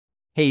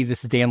Hey,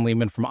 this is Dan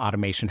Lehman from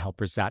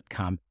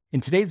AutomationHelpers.com. In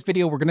today's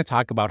video, we're going to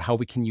talk about how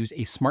we can use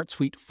a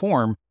SmartSuite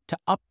form to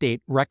update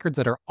records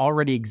that are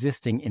already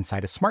existing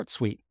inside a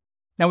SmartSuite.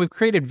 Now, we've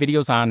created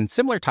videos on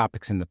similar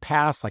topics in the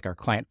past, like our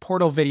client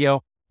portal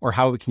video, or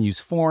how we can use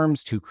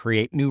forms to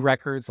create new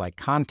records like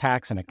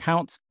contacts and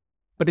accounts.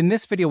 But in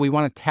this video, we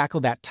want to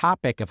tackle that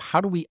topic of how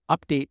do we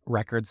update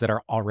records that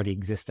are already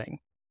existing.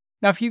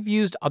 Now, if you've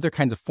used other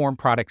kinds of form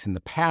products in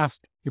the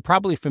past, you're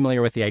probably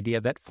familiar with the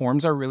idea that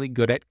forms are really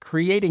good at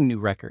creating new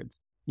records.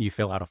 You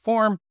fill out a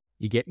form,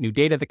 you get new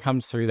data that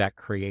comes through that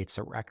creates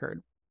a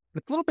record.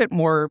 But it's a little bit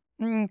more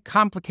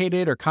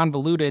complicated or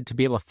convoluted to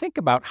be able to think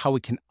about how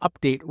we can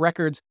update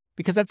records,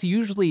 because that's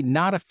usually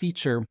not a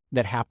feature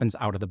that happens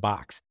out of the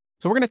box.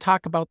 So we're going to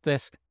talk about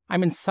this.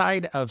 I'm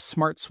inside of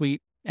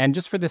SmartSuite, and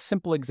just for this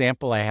simple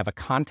example, I have a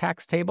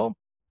contacts table.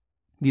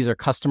 These are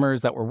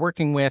customers that we're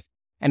working with.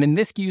 And in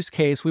this use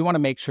case, we want to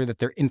make sure that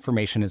their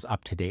information is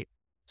up to date.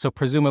 So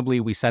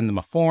presumably we send them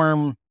a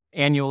form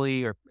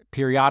annually or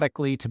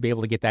periodically to be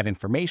able to get that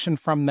information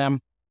from them.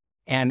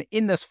 And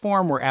in this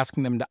form, we're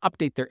asking them to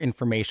update their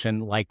information,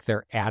 like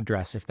their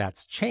address, if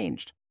that's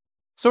changed.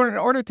 So in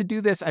order to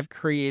do this, I've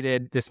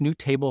created this new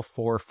table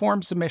for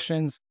form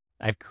submissions.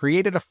 I've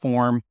created a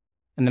form,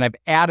 and then I've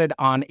added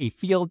on a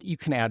field. You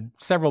can add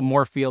several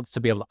more fields to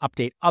be able to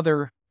update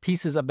other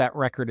pieces of that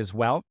record as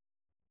well.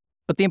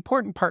 But the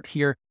important part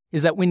here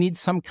is that we need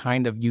some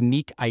kind of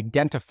unique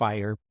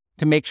identifier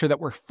to make sure that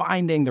we're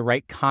finding the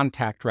right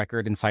contact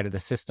record inside of the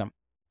system.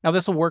 Now,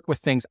 this will work with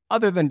things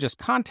other than just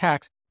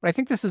contacts, but I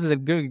think this is a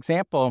good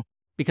example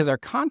because our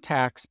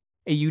contacts,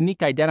 a unique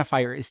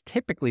identifier is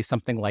typically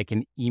something like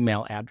an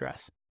email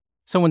address.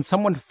 So when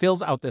someone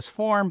fills out this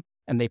form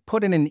and they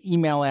put in an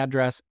email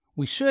address,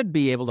 we should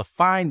be able to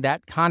find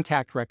that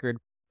contact record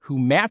who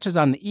matches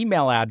on the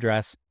email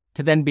address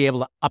to then be able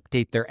to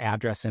update their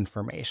address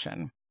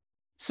information.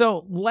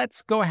 So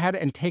let's go ahead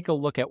and take a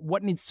look at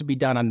what needs to be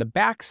done on the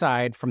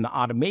backside from the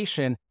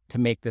automation to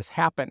make this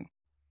happen.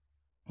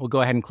 We'll go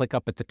ahead and click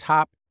up at the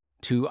top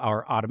to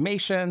our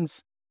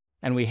automations,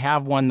 and we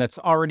have one that's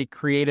already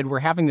created. We're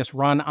having this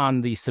run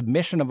on the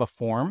submission of a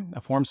form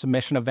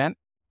submission event,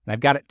 and I've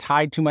got it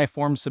tied to my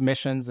form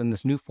submissions in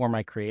this new form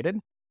I created.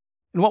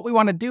 And what we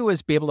want to do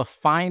is be able to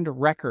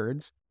find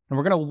records, and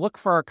we're going to look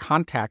for our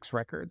contacts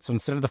records. So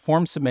instead of the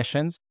form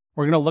submissions,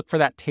 we're going to look for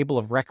that table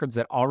of records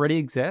that already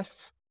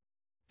exists.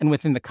 And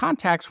within the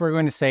contacts, we're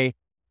going to say,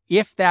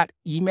 if that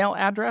email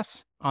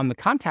address on the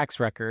contacts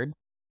record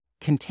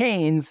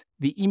contains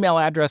the email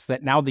address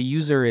that now the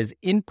user is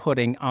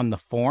inputting on the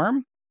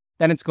form,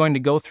 then it's going to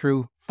go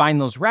through, find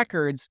those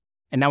records,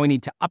 and now we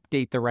need to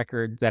update the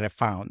record that it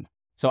found.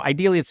 So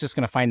ideally, it's just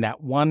going to find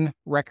that one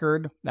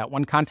record, that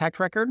one contact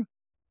record,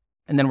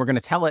 and then we're going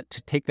to tell it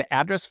to take the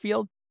address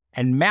field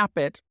and map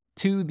it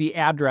to the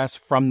address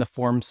from the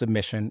form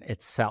submission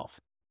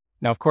itself.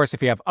 Now, of course,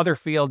 if you have other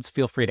fields,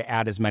 feel free to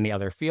add as many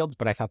other fields,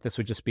 but I thought this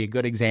would just be a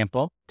good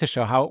example to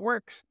show how it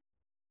works.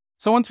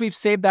 So once we've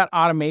saved that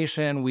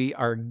automation, we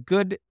are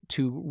good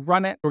to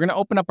run it. We're going to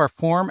open up our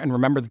form, and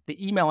remember that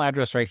the email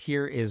address right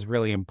here is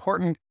really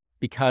important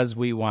because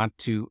we want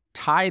to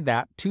tie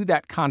that to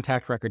that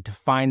contact record to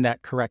find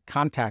that correct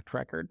contact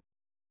record.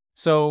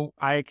 So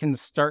I can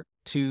start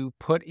to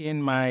put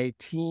in my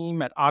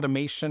team at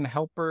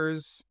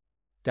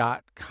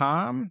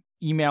AutomationHelpers.com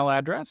email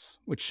address,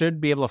 which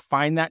should be able to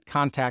find that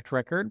contact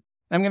record.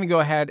 I'm going to go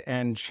ahead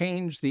and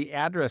change the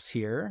address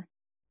here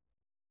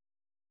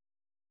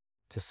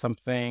to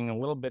something a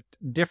little bit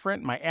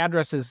different. My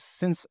address is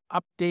since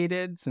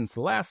updated since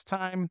the last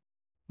time.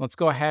 Let's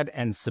go ahead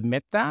and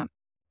submit that.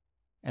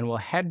 And we'll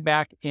head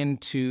back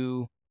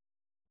into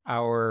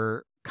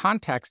our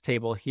contacts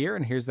table here.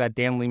 And here's that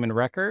Dan Lehman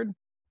record.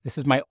 This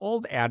is my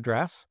old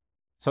address.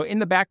 So in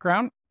the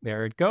background,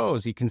 there it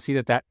goes. You can see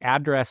that that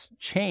address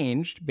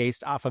changed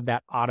based off of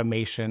that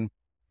automation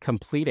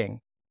completing.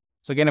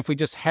 So again, if we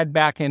just head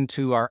back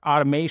into our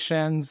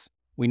automations,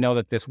 we know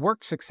that this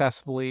worked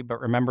successfully,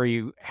 but remember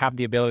you have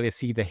the ability to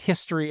see the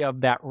history of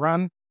that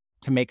run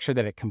to make sure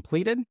that it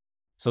completed.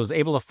 So I was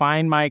able to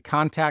find my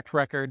contact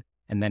record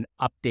and then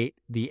update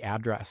the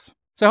address.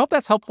 So I hope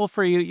that's helpful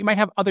for you. You might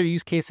have other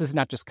use cases,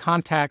 not just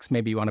contacts.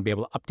 Maybe you want to be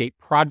able to update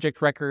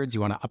project records.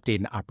 You want to update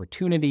an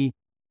opportunity.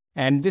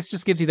 And this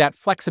just gives you that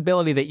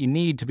flexibility that you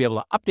need to be able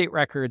to update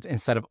records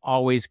instead of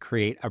always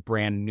create a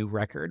brand new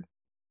record.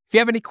 If you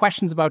have any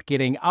questions about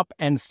getting up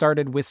and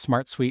started with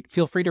SmartSuite,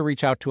 feel free to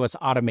reach out to us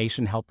at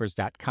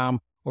AutomationHelpers.com,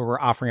 where we're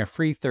offering a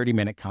free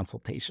 30-minute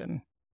consultation.